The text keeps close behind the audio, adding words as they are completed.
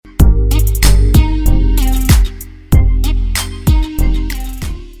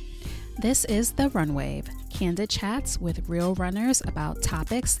This is The Run Wave, candid chats with real runners about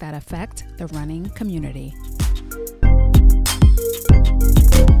topics that affect the running community.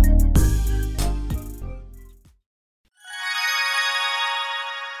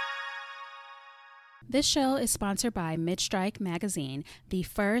 This show is sponsored by Midstrike Magazine, the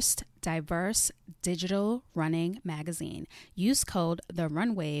first diverse digital running magazine. Use code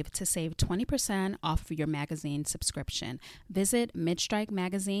TheRunWave to save 20% off of your magazine subscription. Visit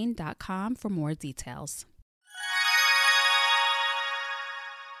midstrikemagazine.com for more details.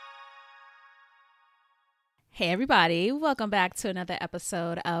 Hey everybody, welcome back to another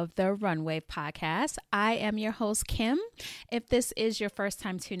episode of the Run Wave podcast. I am your host, Kim. If this is your first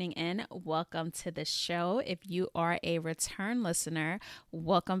time tuning in, welcome to the show. If you are a return listener,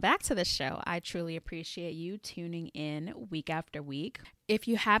 welcome back to the show. I truly appreciate you tuning in week after week. If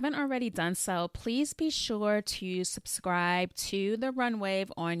you haven't already done so, please be sure to subscribe to the Run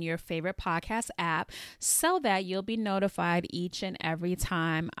Wave on your favorite podcast app so that you'll be notified each and every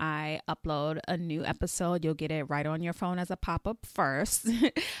time I upload a new episode. You'll get it right on your phone as a pop-up first.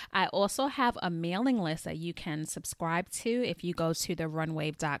 I also have a mailing list that you can subscribe to if you go to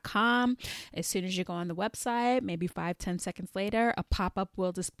therunwave.com. As soon as you go on the website, maybe 5-10 seconds later, a pop-up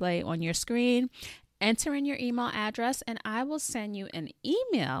will display on your screen. Enter in your email address and I will send you an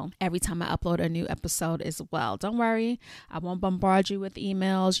email every time I upload a new episode as well. Don't worry, I won't bombard you with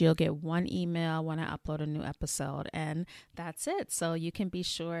emails. You'll get one email when I upload a new episode and that's it. So you can be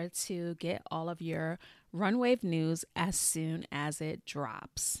sure to get all of your Run Wave news as soon as it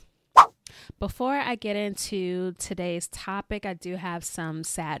drops. Before I get into today's topic, I do have some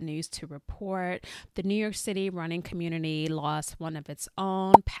sad news to report. The New York City running community lost one of its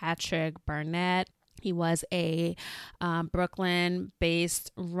own, Patrick Burnett. He was a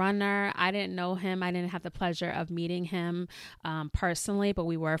Brooklyn-based runner. I didn't know him. I didn't have the pleasure of meeting him personally, but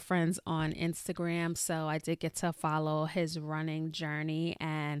we were friends on Instagram. So I did get to follow his running journey.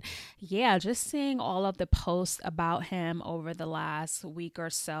 And yeah, just seeing all of the posts about him over the last week or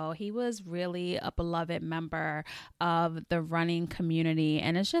so, he was really a beloved member of the running community.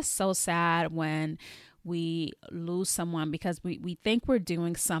 And it's just so sad when we lose someone because we think we're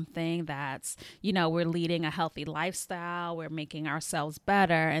doing something that's, we're leading a healthy lifestyle, we're making ourselves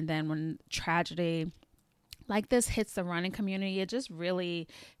better. And then when tragedy like this hits the running community, it just really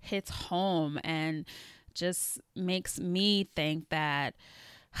hits home and just makes me think that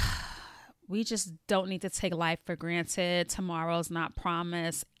we just don't need to take life for granted. Tomorrow's not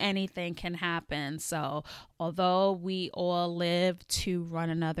promised. Anything can happen. So although we all live to run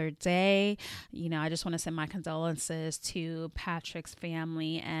another day, I just want to send my condolences to Patrick's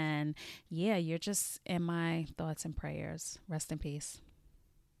family. And yeah, you're just in my thoughts and prayers. Rest in peace.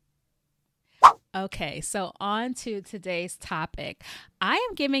 Okay, so on to today's topic. I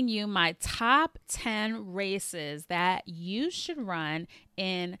am giving you my top 10 races that you should run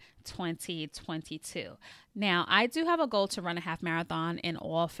in 2022. Now, I do have a goal to run a half marathon in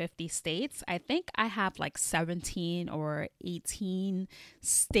all 50 states. I think I have like 17 or 18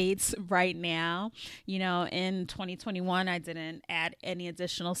 states right now. In 2021, I didn't add any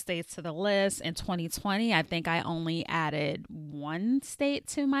additional states to the list. In 2020, I think I only added one state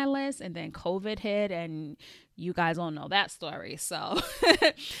to my list, and then COVID hit and you guys all know that story. So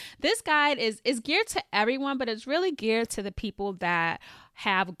this guide is geared to everyone, but it's really geared to the people that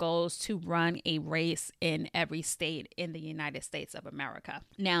have goals to run a race in every state in the United States of America.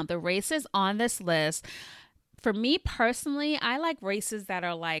 Now, the races on this list, for me personally, I like races that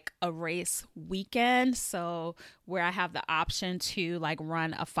are like a race weekend. So where I have the option to like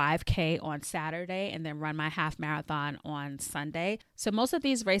run a 5K on Saturday and then run my half marathon on Sunday. So most of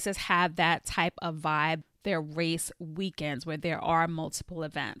these races have that type of vibe. They're race weekends where there are multiple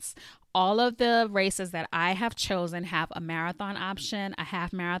events. All of the races that I have chosen have a marathon option, a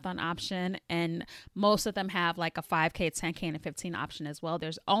half marathon option, and most of them have like a 5K, 10K, and a 15 option as well.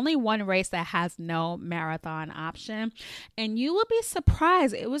 There's only one race that has no marathon option, and you will be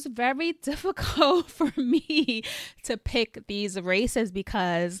surprised. It was very difficult for me to pick these races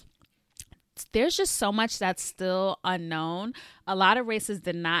because there's just so much that's still unknown. A lot of races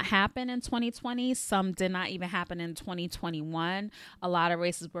did not happen in 2020. Some did not even happen in 2021. A lot of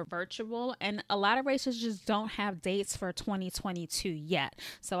races were virtual, and a lot of races just don't have dates for 2022 yet.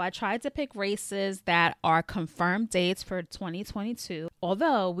 So I tried to pick races that are confirmed dates for 2022,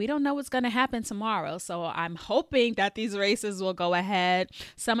 although we don't know what's going to happen tomorrow. So I'm hoping that these races will go ahead.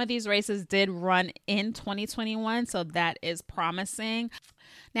 Some of these races did run in 2021, so that is promising.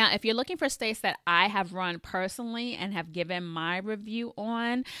 Now, if you're looking for states that I have run personally and have given my review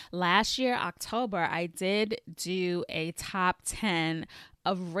on, last year, October, I did do a top 10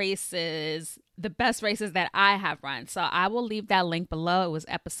 of races, the best races that I have run. So I will leave that link below. It was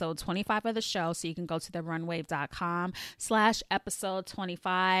episode 25 of the show. So you can go to therunwave.com/episode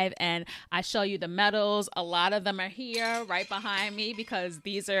 25. And I show you the medals. A lot of them are here right behind me because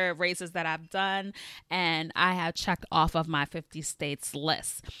these are races that I've done and I have checked off of my 50 states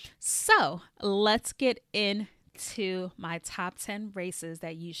list. So let's get into my top 10 races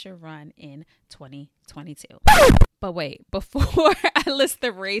that you should run in 2022. But wait, before I list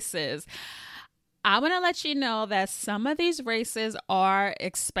the races, I want to let you know that some of these races are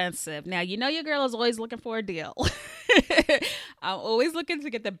expensive. Now, you know your girl is always looking for a deal. I'm always looking to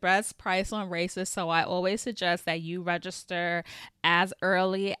get the best price on races, so I always suggest that you register as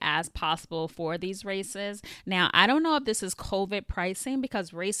early as possible for these races. Now, I don't know if this is COVID pricing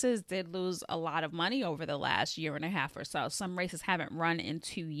because races did lose a lot of money over the last year and a half or so. Some races haven't run in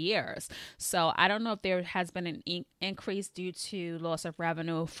 2 years. So I don't know if there has been an increase due to loss of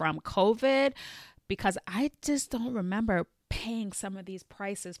revenue from COVID, because I just don't remember paying some of these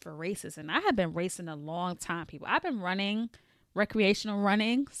prices for races. And I have been racing a long time, people. I've been running recreational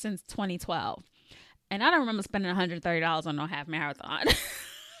running since 2012. And I don't remember spending $130 on no half marathon.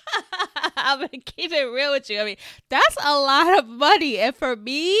 I'm going to keep it real with you. I mean, that's a lot of money. And for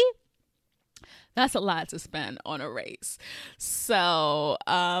me, that's a lot to spend on a race. So,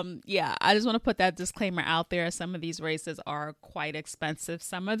 yeah, I just want to put that disclaimer out there. Some of these races are quite expensive.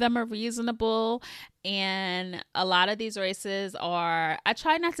 Some of them are reasonable. And a lot of these races are, I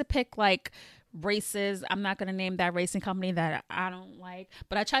try not to pick like races. I'm not going to name that racing company that I don't like,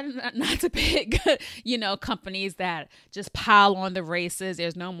 but I try not to pick, companies that just pile on the races.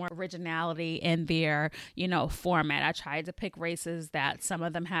 There's no more originality in their, format. I try to pick races that some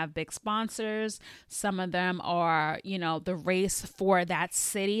of them have big sponsors. Some of them are, the race for that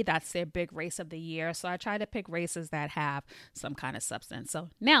city. That's their big race of the year. So I try to pick races that have some kind of substance. So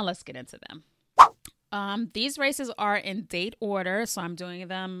now let's get into them. These races are in date order, so I'm doing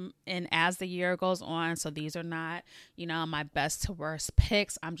them in as the year goes on. So these are not, my best to worst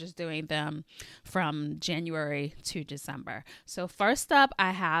picks. I'm just doing them from January to December. So first up,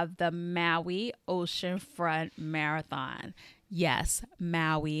 I have the Maui Oceanfront Marathon. Yes,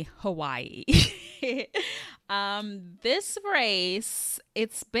 Maui, Hawaii. This race,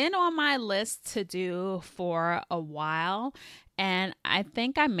 it's been on my list to do for a while, and I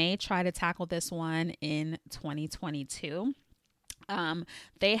think I may try to tackle this one in 2022.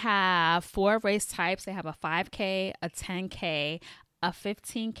 They have 4 race types. They have a 5K, a 10K, a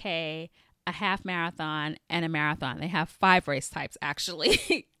 15K, a half marathon, and a marathon. They have 5 race types,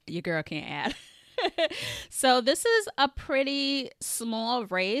 actually. Your girl can't add. So this is a pretty small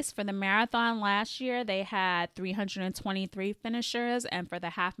race. For the marathon last year, they had 323 finishers, and for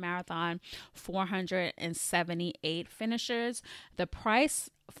the half marathon, 478 finishers. The price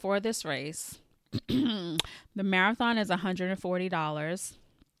for this race, the marathon is $140.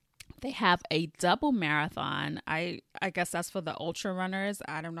 They have a double marathon. I guess that's for the ultra runners.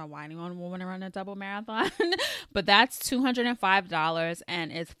 I don't know why anyone would want to run a double marathon, but that's $205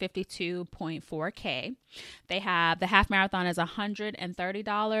 and it's 52.4K. They have the half marathon is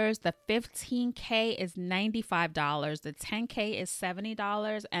 $130. The 15K is $95. The 10K is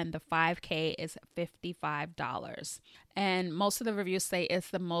 $70 and the 5K is $55. And most of the reviews say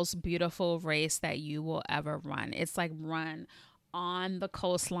it's the most beautiful race that you will ever run. It's like run on the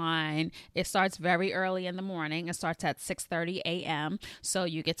coastline. It starts very early in the morning. It starts at 6:30 a.m. So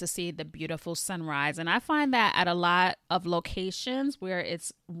you get to see the beautiful sunrise. And I find that at a lot of locations where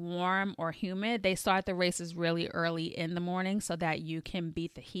it's warm or humid, they start the races really early in the morning so that you can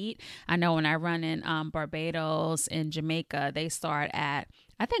beat the heat. I know when I run in Barbados, in Jamaica, they start at,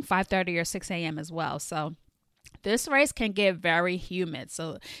 I think, 5:30 or 6 a.m. as well. So this race can get very humid.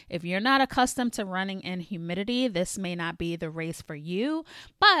 So if you're not accustomed to running in humidity, this may not be the race for you.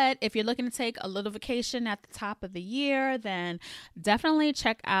 But if you're looking to take a little vacation at the top of the year, then definitely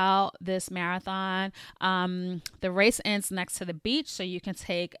check out this marathon. The race ends next to the beach, so you can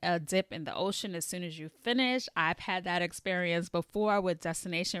take a dip in the ocean as soon as you finish. I've had that experience before with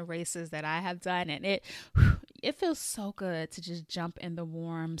destination races that I have done, and it feels so good to just jump in the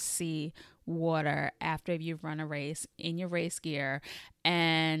warm sea water after you've run a race in your race gear.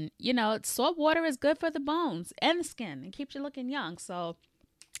 And salt water is good for the bones and the skin and keeps you looking young. So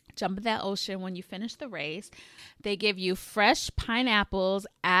jump in that ocean when you finish the race. They give you fresh pineapples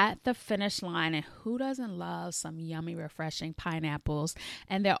at the finish line, and who doesn't love some yummy refreshing pineapples?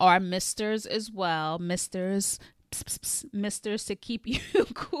 And there are misters as well. Misters misters to keep you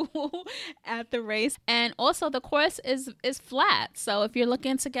cool at the race. And also the course is flat. So if you're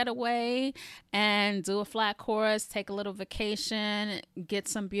looking to get away and do a flat course, take a little vacation, get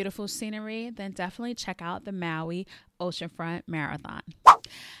some beautiful scenery, then definitely check out the Maui Oceanfront Marathon.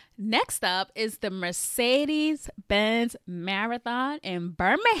 Next up is the Mercedes-Benz Marathon in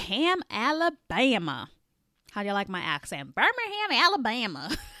Birmingham, Alabama. How do you like my accent? Birmingham,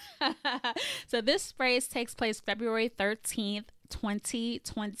 Alabama. So this race takes place February 13th,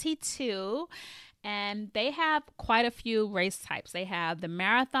 2022. And they have quite a few race types. They have the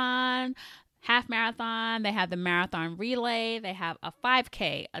marathon, half marathon, they have the marathon relay, they have a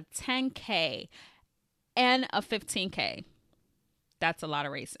 5K, a 10K, and a 15K. That's a lot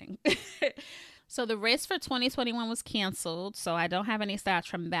of racing. So the race for 2021 was canceled, so I don't have any stats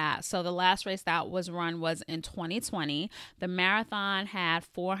from that. So the last race that was run was in 2020. The marathon had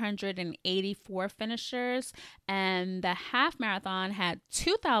 484 finishers, and the half marathon had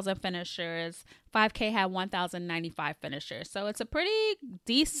 2,000 finishers. 5K had 1,095 finishers. So it's a pretty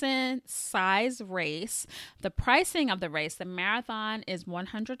decent size race. The pricing of the race, the marathon is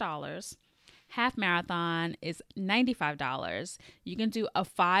 $100. Half marathon is $95. You can do a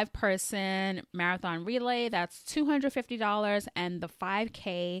 5-person marathon relay. That's $250. And the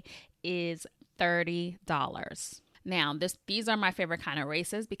 5K is $30. Now, these are my favorite kind of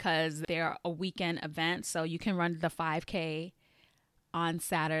races because they're a weekend event. So you can run the 5K on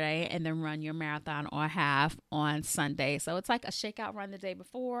Saturday and then run your marathon or half on Sunday. So it's like a shakeout run the day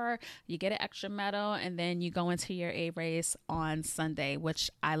before. You get an extra medal and then you go into your A race on Sunday, which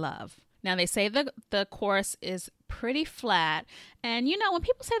I love. Now, they say the course is pretty flat. And, when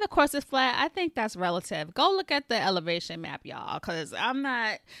people say the course is flat, I think that's relative. Go look at the elevation map, y'all, because I'm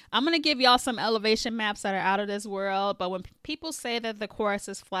going to give y'all some elevation maps that are out of this world. But when people say that the course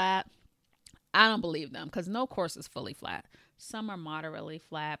is flat, I don't believe them because no course is fully flat. Some are moderately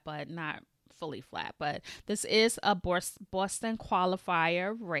flat, but not fully flat. But this is a Boston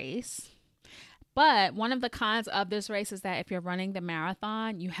qualifier race. But one of the cons of this race is that if you're running the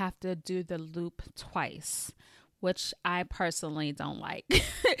marathon, you have to do the loop twice, which I personally don't like.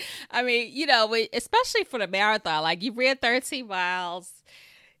 I mean, especially for the marathon, like you ran 13 miles,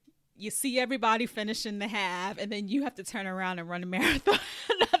 you see everybody finishing the half, and then you have to turn around and run a marathon,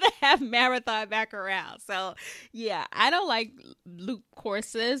 another half marathon back around. So yeah, I don't like loop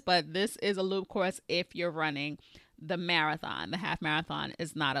courses, but this is a loop course if you're running the marathon. The half marathon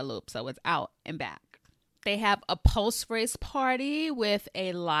is not a loop, so it's out and back. They have a post-race party with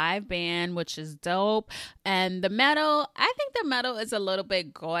a live band, which is dope. And the medal, I think the medal is a little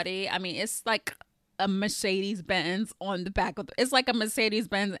bit gaudy. I mean, it's like a Mercedes-Benz on the back it's like a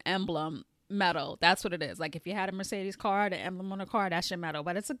Mercedes-Benz emblem medal. That's what it is. Like if you had a Mercedes car, the emblem on the car, that's your medal.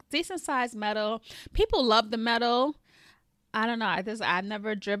 But it's a decent sized medal. People love the medal. I don't know. I've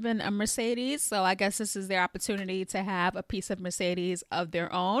never driven a Mercedes, so I guess this is their opportunity to have a piece of Mercedes of their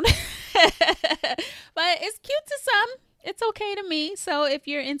own. But it's cute to some. It's okay to me. So if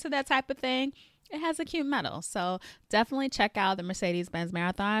you're into that type of thing, it has a cute medal. So definitely check out the Mercedes-Benz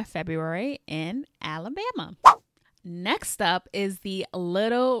Marathon February in Alabama. Next up is the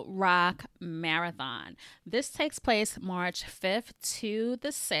Little Rock Marathon. This takes place March 5th to the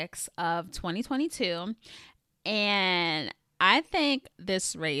 6th of 2022. And I think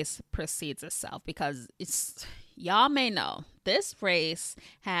this race precedes itself because y'all may know, this race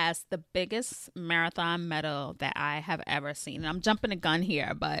has the biggest marathon medal that I have ever seen. And I'm jumping the gun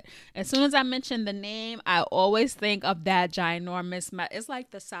here, but as soon as I mention the name, I always think of that ginormous medal. It's like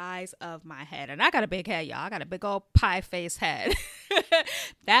the size of my head. And I got a big head, y'all. I got a big old pie face head.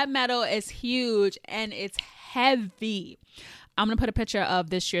 That medal is huge and it's heavy. I'm going to put a picture of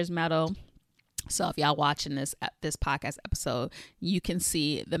this year's medal. So if y'all watching this podcast episode, you can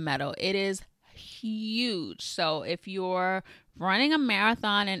see the medal. It is huge. So if you're running a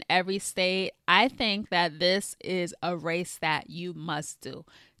marathon in every state, I think that this is a race that you must do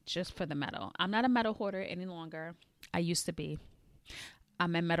just for the medal. I'm not a medal hoarder any longer. I used to be.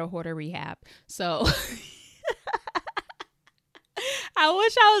 I'm in medal hoarder rehab. So I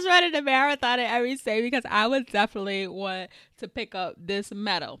wish I was running a marathon in every state because I would definitely want to pick up this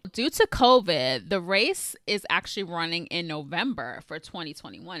medal. Due to COVID, the race is actually running in November for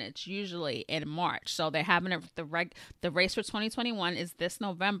 2021. It's usually in March. So they're having the race for 2021 is this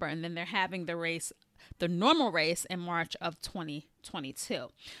November, and then they're having the normal race in March of 2022.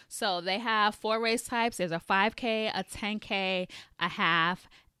 So they have 4 race types. There's a 5K, a 10K, a half,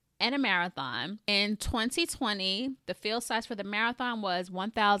 and a marathon. In 2020, the field size for the marathon was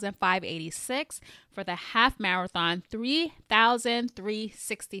 1,586. For the half marathon,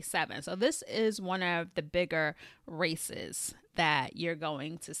 3,367. So this is one of the bigger races that you're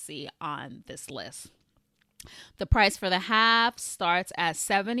going to see on this list. The price for the half starts at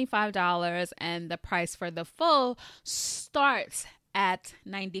 $75, and the price for the full starts at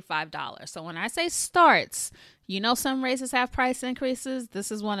 $95. So when I say starts, some races have price increases.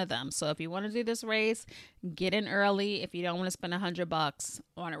 This is one of them. So if you want to do this race, get in early if you don't want to spend $100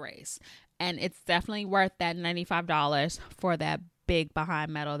 on a race. And it's definitely worth that $95 for that big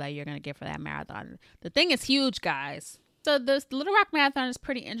behind medal that you're going to get for that marathon. The thing is huge, guys. So this Little Rock Marathon is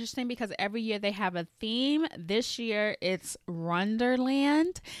pretty interesting because every year they have a theme. This year it's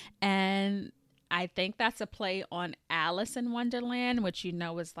Wonderland, and I think that's a play on Alice in Wonderland, which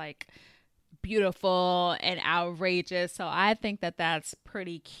is like beautiful and outrageous. So I think that that's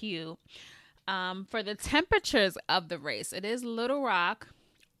pretty cute. For the temperatures of the race, it is Little Rock,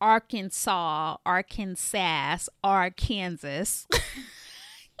 Arkansas.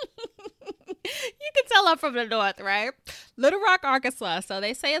 You can tell I'm from the north, right? Little Rock, Arkansas. So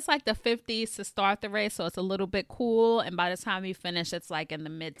they say it's like the 50s to start the race. So it's a little bit cool. And by the time you finish, it's like in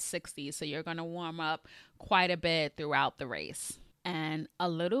the mid 60s. So you're going to warm up quite a bit throughout the race. And a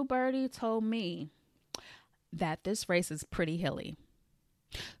little birdie told me that this race is pretty hilly.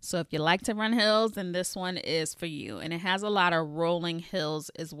 So if you like to run hills, then this one is for you. And it has a lot of rolling hills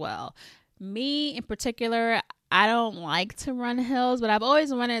as well. Me in particular, I don't like to run hills, but I've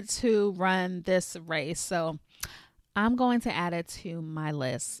always wanted to run this race. So I'm going to add it to my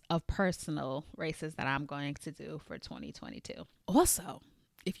list of personal races that I'm going to do for 2022. Also,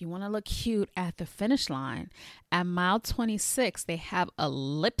 if you want to look cute at the finish line, at mile 26, they have a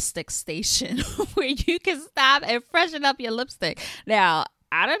lipstick station where you can stop and freshen up your lipstick. Now,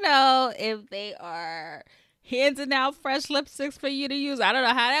 I don't know if they are handing out fresh lipsticks for you to use. I don't know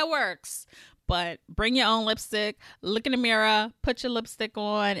how that works. But bring your own lipstick, look in the mirror, put your lipstick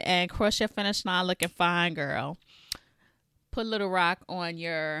on, and cross your finish line looking fine, girl. Put Little Rock on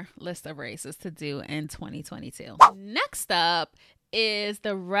your list of races to do in 2022. Next up is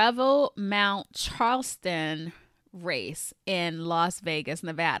the Revel Mount Charleston race in Las Vegas,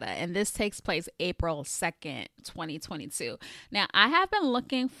 Nevada. And this takes place April 2nd, 2022. Now, I have been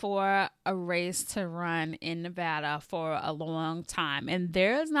looking for a race to run in Nevada for a long time, and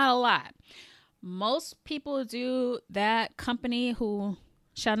there's not a lot. Most people do that company who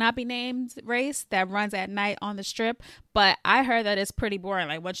shall not be named race that runs at night on the strip, but I heard that it's pretty boring.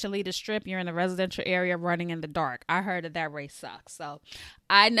 Like once you leave the strip, you're in the residential area running in the dark. I heard that race sucks. So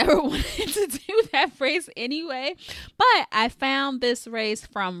I never wanted to do that race anyway, but I found this race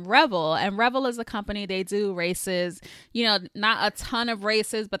from Revel, and Revel is a company. They do races, not a ton of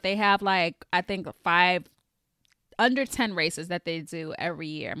races, but they have like, I think under 10 races that they do every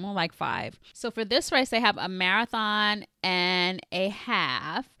year, more like 5. So for this race, they have a marathon and a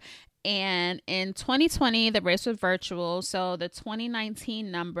half. And in 2020, the race was virtual. So the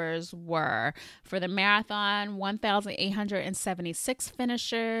 2019 numbers were for the marathon, 1,876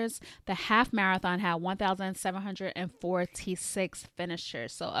 finishers. The half marathon had 1,746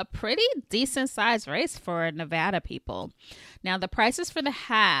 finishers. So a pretty decent sized race for Nevada people. Now the prices for the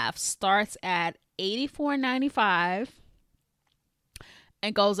half starts at $84.95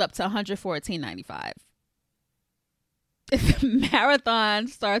 and goes up to $114.95. The marathon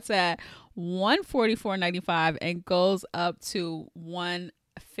starts at $144.95 and goes up to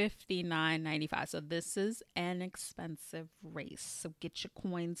 $159.95. So this is an expensive race. So get your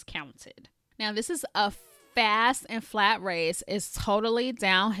coins counted. Now this is a fast and flat race. Is totally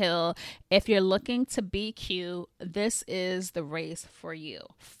downhill. If you're looking to be cute, this is the race for you.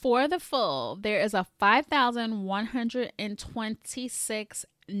 For the full, there is a 5,126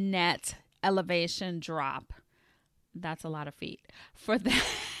 net elevation drop. That's a lot of feet. For the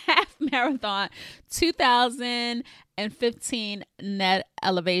half marathon, 2,015 net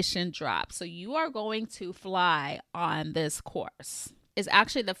elevation drop. So you are going to fly on this course. It's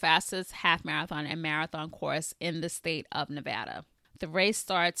actually the fastest half marathon and marathon course in the state of Nevada. The race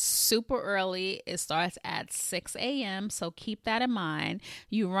starts super early. It starts at 6 a.m., so keep that in mind.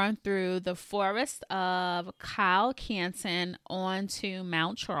 You run through the forest of Kyle Canton onto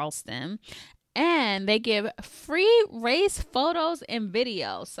Mount Charleston, and they give free race photos and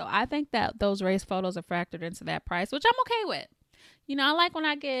videos. So I think that those race photos are factored into that price, which I'm okay with. I like when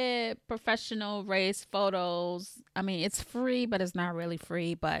I get professional race photos. I mean, it's free, but it's not really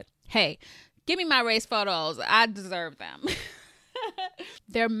free. But hey, give me my race photos. I deserve them.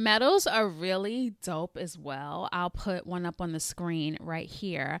 Their medals are really dope as well. I'll put one up on the screen right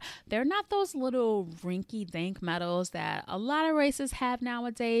here. They're not those little rinky-dink medals that a lot of races have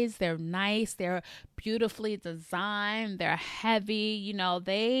nowadays. They're nice. They're beautifully designed. They're heavy. You know,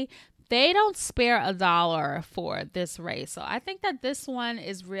 they don't spare $1 for this race. So I think that this one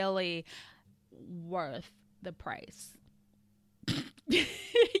is really worth the price.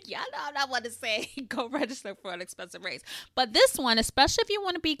 Y'all know I'm not want to say go register for an expensive race. But this one, especially if you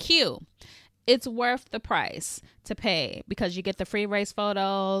want to be cute, it's worth the price to pay because you get the free race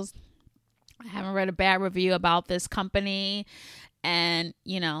photos. I haven't read a bad review about this company. And,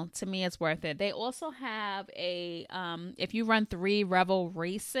 you know, to me, it's worth it. They also have if you run 3 Revel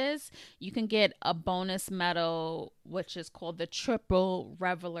races, you can get a bonus medal, which is called the Triple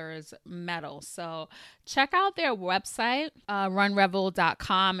Revelers Medal. So check out their website,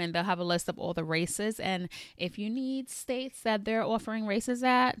 runrevel.com, and they'll have a list of all the races. And if you need states that they're offering races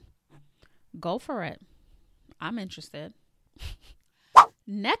at, go for it. I'm interested.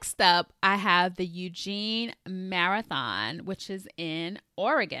 Next up, I have the Eugene Marathon, which is in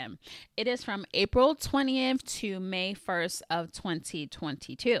Oregon. It is from April 20th to May 1st of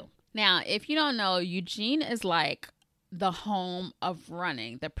 2022. Now, if you don't know, Eugene is like the home of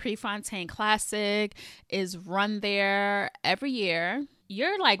running. The Prefontaine Classic is run there every year.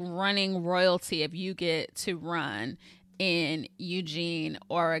 You're like running royalty if you get to run in Eugene,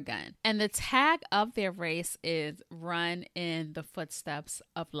 Oregon. And the tag of their race is Run in the Footsteps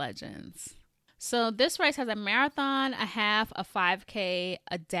of Legends. So this race has a marathon, a half, a 5K,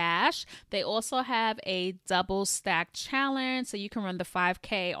 a dash. They also have a double stack challenge. So you can run the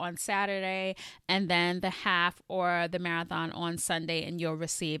 5K on Saturday and then the half or the marathon on Sunday, and you'll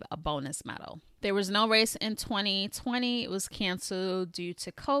receive a bonus medal. There was no race in 2020. It was canceled due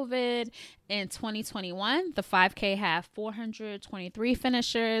to COVID. In 2021, the 5K had 423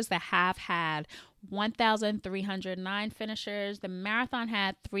 finishers. The half had 1,309 finishers. The marathon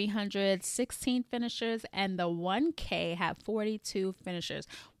had 316 finishers. And the 1K had 42 finishers.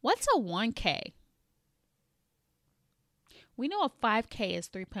 What's a 1K? We know a 5K is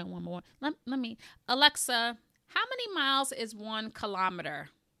 3.1 more. Let me, Alexa, how many miles is 1 kilometer?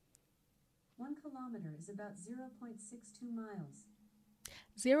 1 kilometer is about 0.62 miles.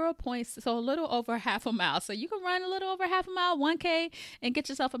 So a little over half a mile. So you can run a little over half a mile, 1K, and get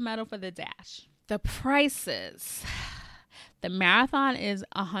yourself a medal for the dash. The prices. The marathon is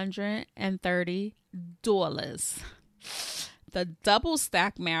 $130. The double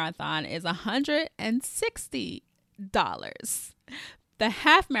stack marathon is $160. The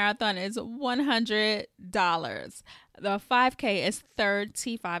half marathon is $100. The 5K is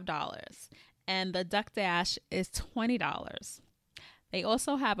 $35. And the duck dash is $20. They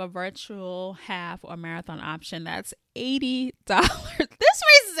also have a virtual half or marathon option that's $80. This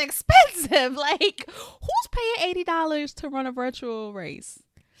race is expensive. Like, who's paying $80 to run a virtual race?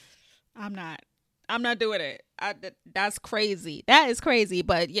 I'm not doing it. That's crazy. That is crazy.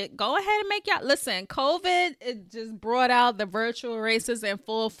 But go ahead and make y'all listen. COVID, it just brought out the virtual races in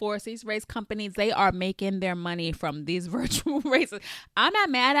full force. These race companies, they are making their money from these virtual races. I'm not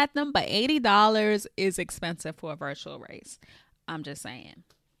mad at them, but $80 is expensive for a virtual race. I'm just saying.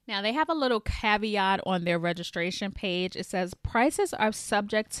 Now, they have a little caveat on their registration page. It says prices are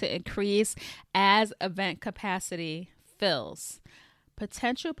subject to increase as event capacity fills.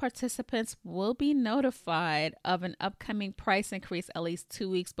 Potential participants will be notified of an upcoming price increase at least 2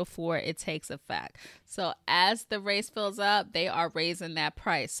 weeks before it takes effect. So as the race fills up, they are raising that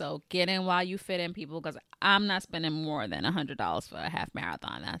price. So get in while you fit in, people, because I'm not spending more than $100 for a half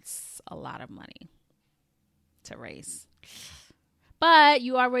marathon. That's a lot of money to race. But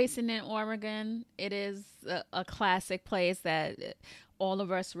you are racing in Oregon. It is a classic place that all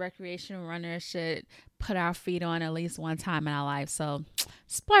of us recreational runners should put our feet on at least one time in our life. So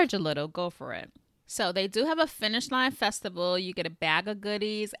splurge a little, go for it. So they do have a finish line festival. You get a bag of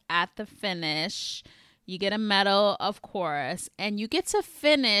goodies at the finish. You get a medal, of course, and you get to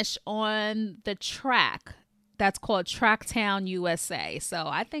finish on the track that's called Tracktown USA. So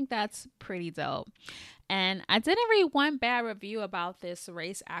I think that's pretty dope. And I didn't read one bad review about this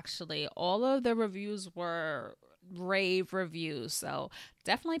race, actually. All of the reviews were rave reviews. So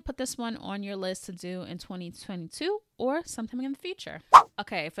definitely put this one on your list to do in 2022 or sometime in the future.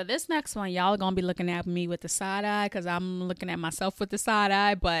 Okay, for this next one, y'all are going to be looking at me with the side eye because I'm looking at myself with the side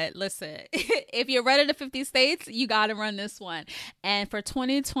eye. But listen, if you're ready to 50 states, you got to run this one. And for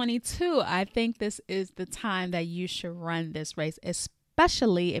 2022, I think this is the time that you should run this race,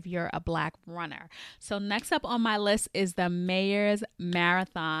 especially if you're a Black runner. So next up on my list is the Mayor's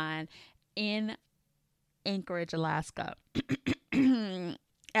Marathon in Anchorage, Alaska.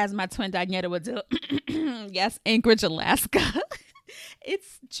 As my twin Daniela would do. Yes, Anchorage, Alaska.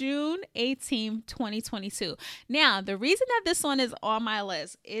 It's June 18th, 2022. Now, the reason that this one is on my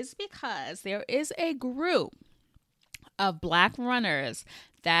list is because there is a group of Black runners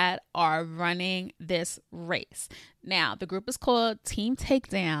that are running this race. Now, the group is called Team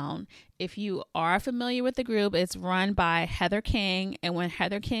Takedown. If you are familiar with the group, it's run by Heather King. And when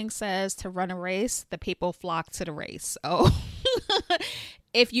Heather King says to run a race, the people flock to the race. So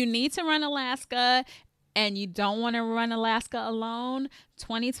if you need to run Alaska and you don't want to run Alaska alone,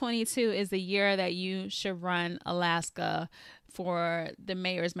 2022 is the year that you should run Alaska for the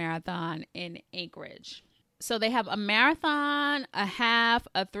Mayor's Marathon in Anchorage. So they have a marathon, a half,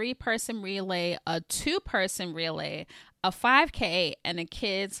 a 3-person relay, a 2-person relay, a 5K, and a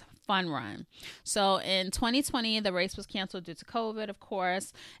kids fun run. So in 2020, the race was canceled due to COVID, of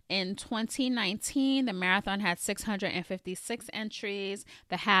course. In 2019, the marathon had 656 entries.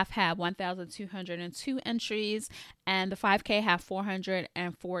 The half had 1,202 entries, and the 5K had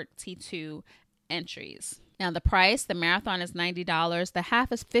 442 entries. Now, the price, the marathon is $90, the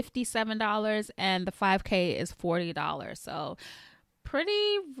half is $57, and the 5K is $40. So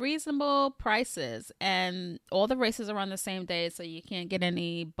pretty reasonable prices. And all the races are on the same day, so you can't get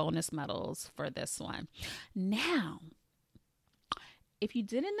any bonus medals for this one. Now, if you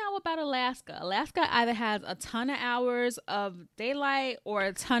didn't know about Alaska, Alaska either has a ton of hours of daylight or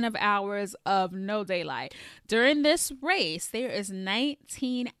a ton of hours of no daylight. During this race, there is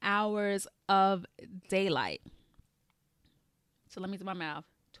 19 hours of daylight. So let me do my math.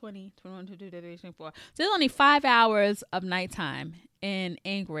 20, 21, 22, 23, 24. So there's only 5 hours of nighttime in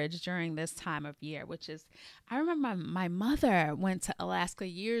Anchorage during this time of year, which is, I remember my mother went to Alaska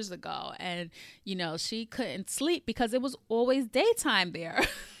years ago and, you know, she couldn't sleep because it was always daytime there.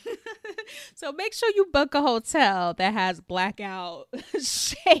 So make sure you book a hotel that has blackout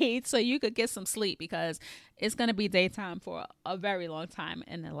shades so you could get some sleep, because it's going to be daytime for a very long time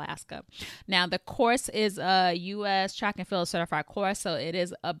in Alaska. Now, the course is a U.S. track and field certified course, so it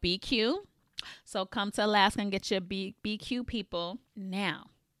is a BQ. So come to Alaska and get your BQ, people.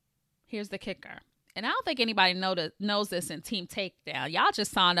 Now, here's the kicker. And I don't think anybody knows this in Team Takedown. Y'all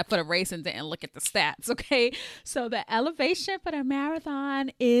just signed up for the race and didn't look at the stats, okay? So the elevation for the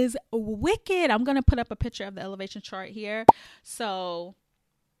marathon is wicked. I'm going to put up a picture of the elevation chart here. So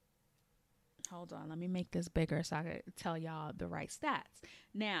hold on. Let me make this bigger so I can tell y'all the right stats.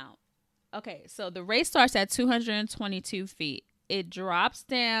 Now, okay, so the race starts at 222 feet. It drops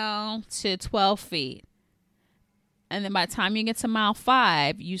down to 12 feet. And then by the time you get to mile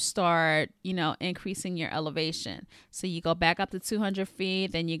 5, you start, increasing your elevation. So you go back up to 200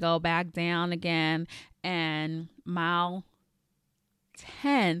 feet, then you go back down again. And mile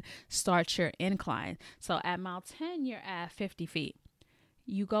 10 starts your incline. So at mile 10, you're at 50 feet.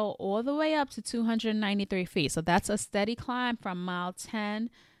 You go all the way up to 293 feet. So that's a steady climb from mile 10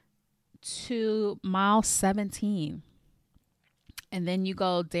 to mile 17. And then you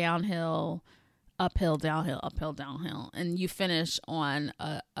go downhill, uphill, downhill, uphill, downhill, and you finish on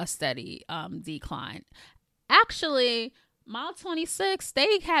a steady decline. Actually, mile 26,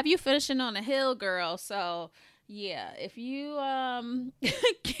 they have you finishing on a hill, girl. So yeah, if you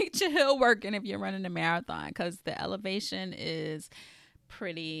get your hill working if you're running a marathon, because the elevation is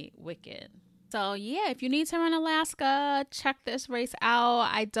pretty wicked. So yeah, if you need to run Alaska, check this race out.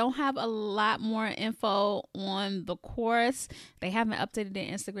 I don't have a lot more info on the course. They haven't updated their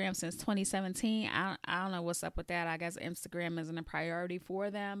Instagram since 2017. I don't know what's up with that. I guess Instagram isn't a priority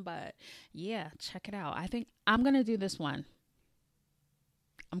for them, but yeah, check it out. I think I'm going to do this one.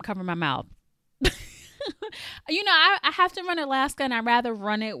 I'm covering my mouth. I have to run Alaska, and I'd rather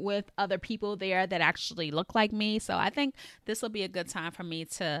run it with other people there that actually look like me. So I think this will be a good time for me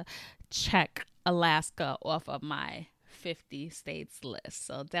to check Alaska off of my 50 states list.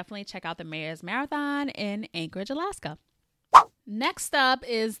 So definitely check out the Mayor's Marathon in Anchorage, Alaska. Next up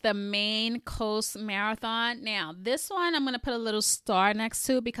is the Maine Coast Marathon. Now, this one I'm going to put a little star next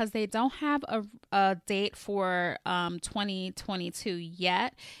to because they don't have a date for 2022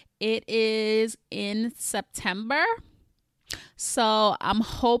 yet. It is in September. So I'm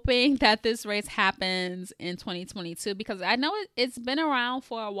hoping that this race happens in 2022 because I know it's been around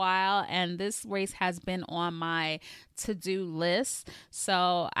for a while and this race has been on my to-do list.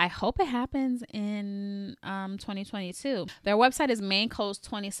 So I hope it happens in 2022. Their website is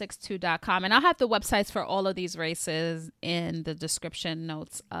maincoast262.com, and I'll have the websites for all of these races in the description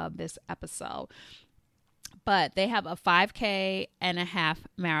notes of this episode. But they have a 5K and a half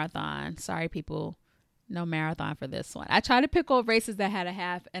marathon. Sorry, people. No marathon for this one. I tried to pick all races that had a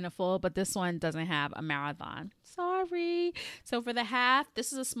half and a full, but this one doesn't have a marathon. Sorry. So for the half,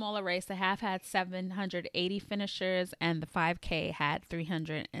 this is a smaller race. The half had 780 finishers and the 5K had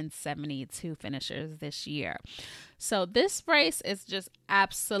 372 finishers this year. So this race is just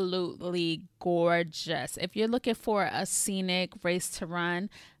absolutely gorgeous. If you're looking for a scenic race to run,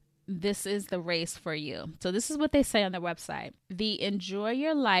 this is the race for you. So this is what they say on their website. The Enjoy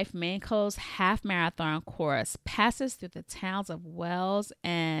Your Life Main Coast Half Marathon course passes through the towns of Wells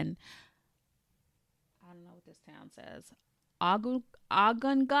and I don't know what this town says.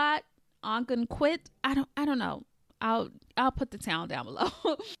 Ogunquit. I don't know. I'll put the town down below.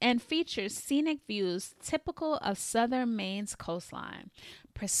 And features scenic views typical of southern Maine's coastline.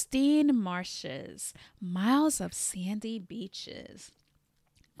 Pristine marshes, miles of sandy beaches,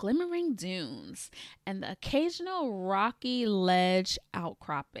 glimmering dunes, and the occasional rocky ledge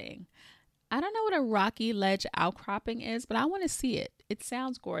outcropping. I don't know what a rocky ledge outcropping is, but I want to see it. It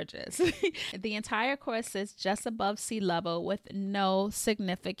sounds gorgeous. The entire course sits just above sea level with no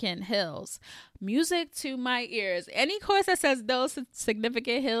significant hills. Music to my ears. Any course that says no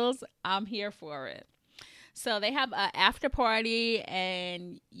significant hills, I'm here for it. So they have an after party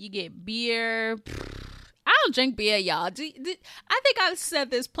and you get beer. I don't drink beer, y'all. I think I've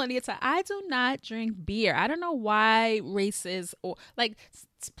said this plenty of times. I do not drink beer. I don't know why races or like,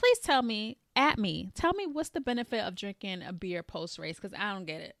 please tell me what's the benefit of drinking a beer post race? Because I don't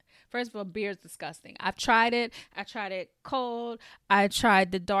get it. First of all, beer is disgusting. I've tried it. I tried it cold. I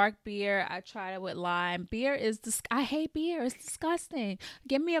tried the dark beer. I tried it with lime. Beer is I hate beer. It's disgusting.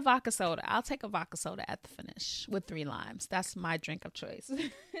 Give me a vodka soda. I'll take a vodka soda at the finish with 3 limes. That's my drink of choice.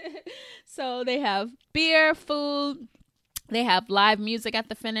 So they have beer, food. They have live music at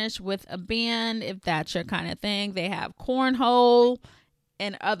the finish with a band, if that's your kind of thing. They have cornhole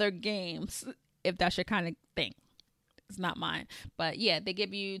and other games, if that's your kind of thing. It's not mine. But yeah, they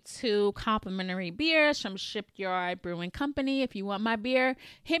give you 2 complimentary beers from Shipyard Brewing Company. If you want my beer,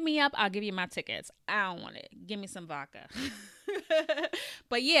 hit me up. I'll give you my tickets. I don't want it. Give me some vodka.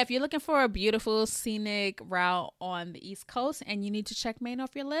 But yeah, if you're looking for a beautiful scenic route on the East Coast and you need to check Maine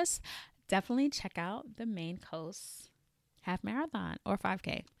off your list, definitely check out the Maine Coast Half Marathon or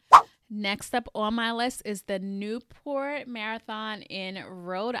 5K. Next up on my list is the Newport Marathon in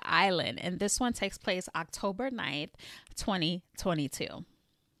Rhode Island. And this one takes place October 9th, 2022.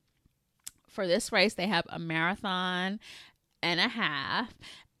 For this race, they have a marathon and a half.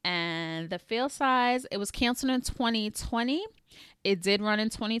 And the field size, it was canceled in 2020. It did run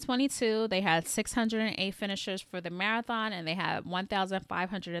in 2022. They had 608 finishers for the marathon, and they had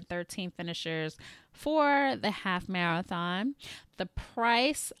 1,513 finishers for the half marathon. The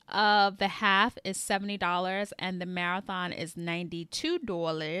price of the half is $70, and the marathon is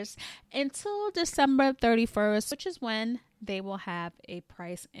 $92 until December 31st, which is when they will have a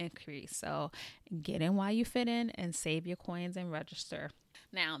price increase. So get in while you fit in and save your coins and register.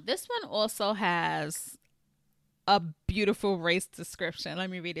 Now, this one also has a beautiful race description. Let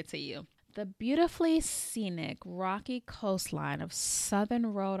me read it to you. The beautifully scenic rocky coastline of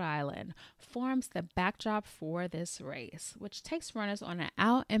southern Rhode Island forms the backdrop for this race, which takes runners on an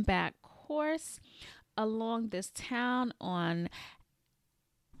out and back course along this town on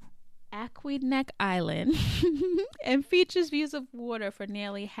Aquidneck Island and features views of water for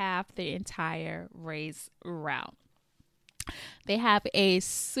nearly half the entire race route. They have a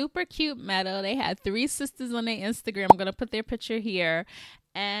super cute meadow. They had 3 sisters on their Instagram. I'm going to put their picture here.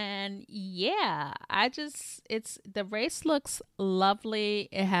 And yeah, the race looks lovely.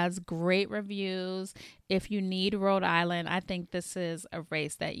 It has great reviews. If you need Rhode Island, I think this is a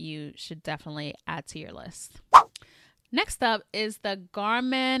race that you should definitely add to your list. Next up is the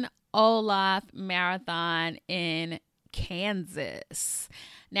Garmin Olaf Marathon in Kansas.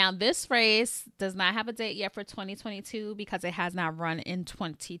 Now, this race does not have a date yet for 2022 because it has not run in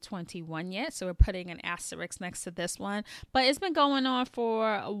 2021 yet. So we're putting an asterisk next to this one. But it's been going on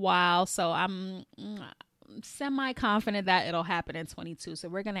for a while, so I'm semi-confident that it'll happen in 22. So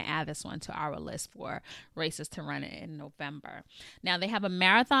we're going to add this one to our list for races to run in November. Now, they have a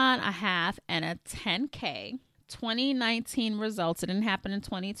marathon, a half, and a 10K. 2019 results. It didn't happen in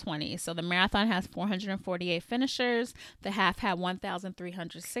 2020. So the marathon has 448 finishers. The half had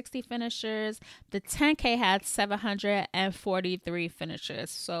 1,360 finishers. The 10K had 743 finishers.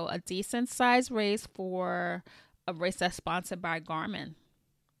 So a decent sized race for a race that's sponsored by Garmin.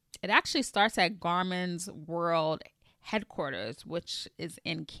 It actually starts at Garmin's World Headquarters, which is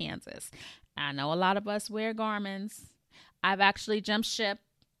in Kansas. I know a lot of us wear Garmin's. I've actually jumped ship.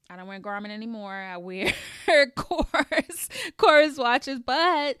 I don't wear Garmin anymore. I wear Coros watches,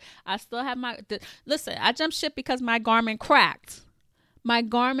 but I still have listen, I jumped ship because my Garmin cracked.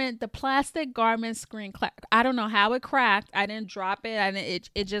 The plastic Garmin screen cracked. I don't know how it cracked. I didn't drop it.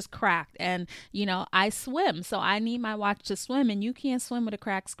 It just cracked. And, I swim. So I need my watch to swim, and you can't swim with a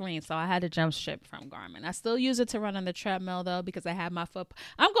cracked screen. So I had to jump ship from Garmin. I still use it to run on the treadmill, though, because I have my foot.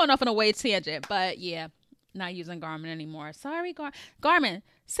 I'm going off on a way tangent, but yeah, not using Garmin anymore. Sorry, Garmin.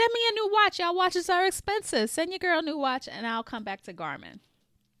 Send me a new watch. Y'all watches are expensive. Send your girl a new watch, and I'll come back to Garmin.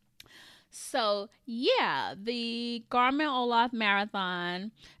 So, yeah, the Garmin Olaf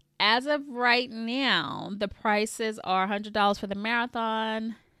Marathon, as of right now, the prices are $100 for the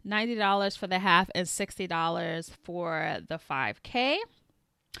marathon, $90 for the half, and $60 for the 5K.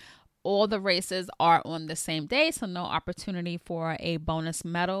 All the races are on the same day, so no opportunity for a bonus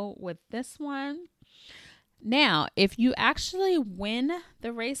medal with this one. Now, if you actually win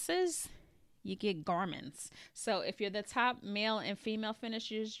the races, you get Garmins. So if you're the top male and female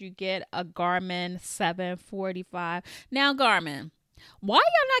finishers, you get a Garmin 745. Now, Garmin, why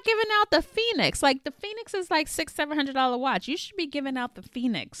y'all not giving out the Phoenix? Like, the Phoenix is like $600-$700 watch. You should be giving out the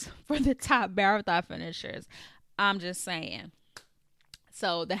Phoenix for the top marathon finishers. I'm just saying.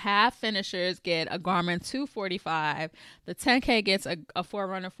 So the half finishers get a Garmin 245. The 10K gets a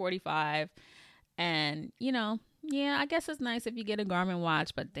Forerunner 45. And, yeah, I guess it's nice if you get a Garmin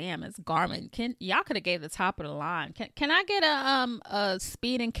watch, but damn, it's Garmin. Y'all could have gave the top of the line. Can I get a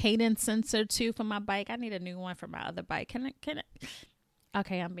speed and cadence sensor too for my bike? I need a new one for my other bike. Can it?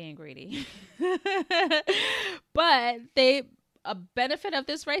 Okay, I'm being greedy. But a benefit of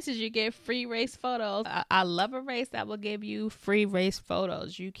this race is you get free race photos. I love a race that will give you free race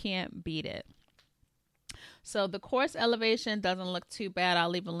photos. You can't beat it. So the course elevation doesn't look too bad. I'll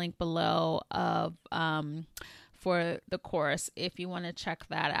leave a link below for the course if you want to check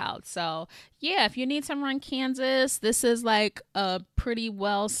that out. So yeah, if you need to run Kansas, this is like a pretty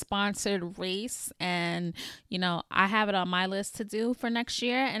well sponsored race, and I have it on my list to do for next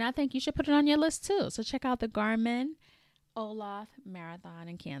year, and I think you should put it on your list too. So check out the Garmin Olaf Marathon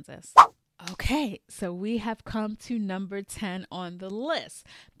in Kansas. Okay, so we have come to number 10 on the list,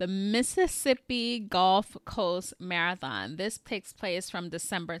 the Mississippi Gulf Coast Marathon. This takes place from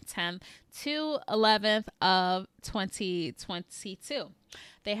December 10th to 11th of 2022.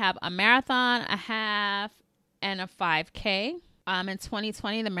 They have a marathon, a half, and a 5K. In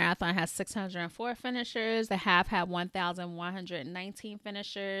 2020, the marathon has 604 finishers. The half had 1,119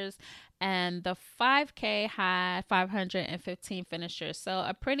 finishers. And the 5K had 515 finishers. So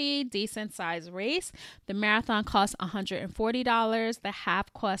a pretty decent sized race. The marathon costs $140. The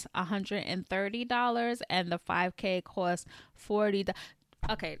half costs $130. And the 5K costs $40.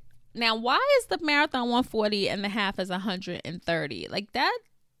 Okay. Now, why is the marathon $140 and the half is $130? Like, that,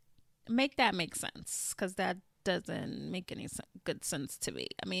 make sense. Because that doesn't make any good sense to me.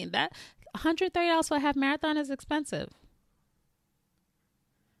 I mean, that $130 for a half marathon is expensive.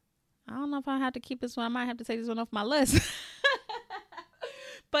 I don't know if I have to keep this one. I might have to take this one off my list.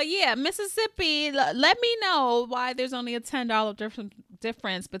 But yeah, Mississippi, let me know why there's only a $10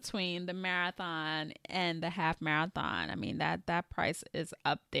 difference between the marathon and the half marathon. I mean, that price is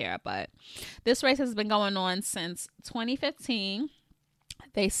up there. But this race has been going on since 2015.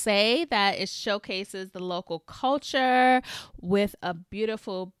 They say that it showcases the local culture with a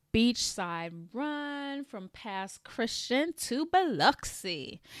beautiful beachside run from Pass Christian to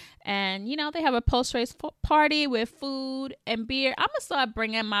Biloxi. And, they have a post-race party with food and beer. I'm going to start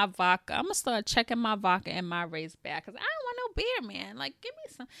bringing my vodka. I'm going to start checking my vodka in my race bag because I don't want no beer, man. Like, give me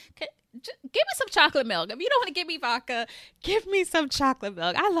some chocolate milk. If you don't want to give me vodka, give me some chocolate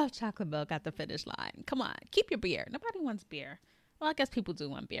milk. I love chocolate milk at the finish line. Come on, keep your beer. Nobody wants beer. Well, I guess people do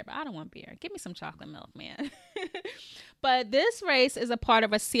want beer, but I don't want beer. Give me some chocolate milk, man. But this race is a part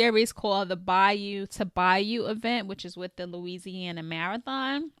of a series called the Bayou to Bayou event, which is with the Louisiana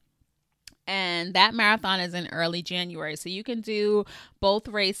Marathon. And that marathon is in early January. So you can do both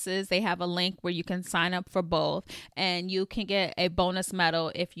races. They have a link where you can sign up for both. And you can get a bonus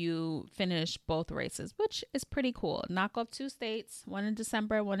medal if you finish both races, which is pretty cool. Knock off 2 states, one in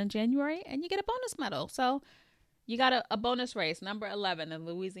December, one in January, and you get a bonus medal. So you got a bonus race, number 11, the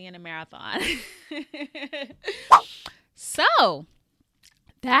Louisiana Marathon. So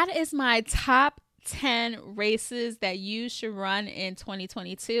that is my top 10 races that you should run in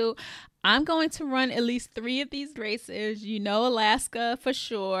 2022. I'm going to run at least 3 of these races, Alaska for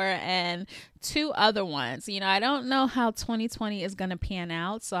sure, and 2 other ones. I don't know how 2020 is going to pan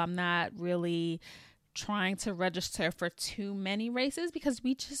out, so I'm not really trying to register for too many races because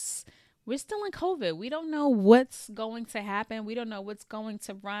we're we're still in COVID. We don't know what's going to happen. We don't know what's going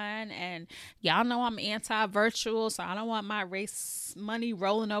to run. And y'all know I'm anti-virtual, so I don't want my race money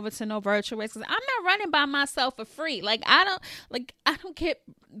rolling over to no virtual race. 'Cause I'm not running by myself for free. I don't get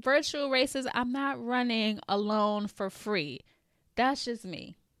virtual races. I'm not running alone for free. That's just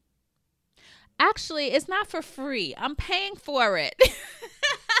me. Actually, it's not for free. I'm paying for it.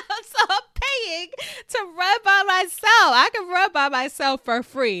 So I'm paying to run by myself. I can run by myself for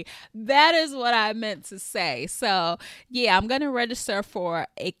free. That is what I meant to say. So yeah, I'm going to register for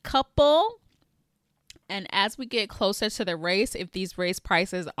a couple. And as we get closer to the race, if these race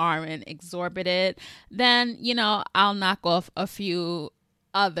prices aren't exorbitant, then, I'll knock off a few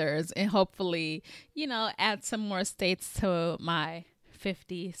others and hopefully, add some more states to my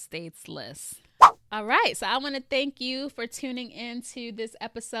 50 states list. All right. So I want to thank you for tuning into this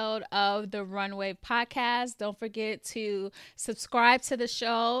episode of the Runwave podcast. Don't forget to subscribe to the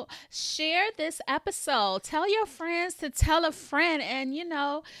show. Share this episode. Tell your friends to tell a friend and,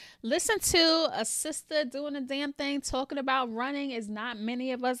 listen to a sister doing a damn thing, talking about running. Is not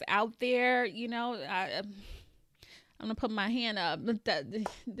many of us out there, I'm going to put my hand up.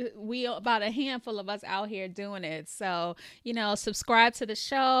 We about a handful of us out here doing it. So, subscribe to the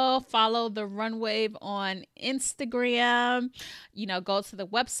show, follow the Runwave on Instagram, go to the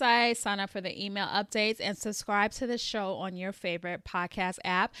website, sign up for the email updates, and subscribe to the show on your favorite podcast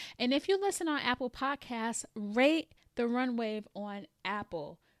app. And if you listen on Apple Podcasts, rate the Runwave on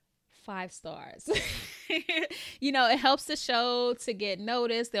Apple 5 stars. It helps the show to get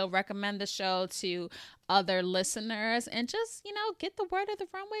noticed. They'll recommend the show to other listeners and just, get the word of the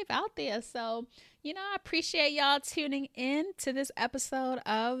Runwave out there. So, I appreciate y'all tuning in to this episode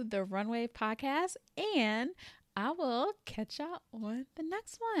of the Runwave podcast, and I will catch y'all on the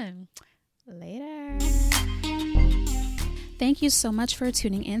next one. Later. Thank you so much for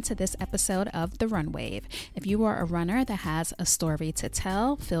tuning in to this episode of The Runwave. If you are a runner that has a story to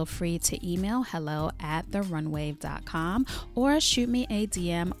tell, feel free to email hello@therunwave.com or shoot me a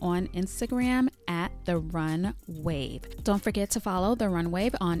DM on Instagram @therunwave. Don't forget to follow The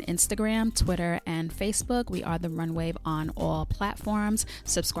Runwave on Instagram, Twitter, and Facebook. We are The Runwave on all platforms.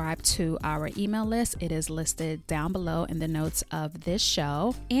 Subscribe to our email list. It is listed down below in the notes of this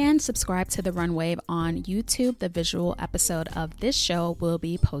show. And subscribe to The Runwave on YouTube. The visual episode of this show will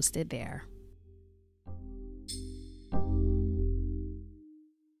be posted there.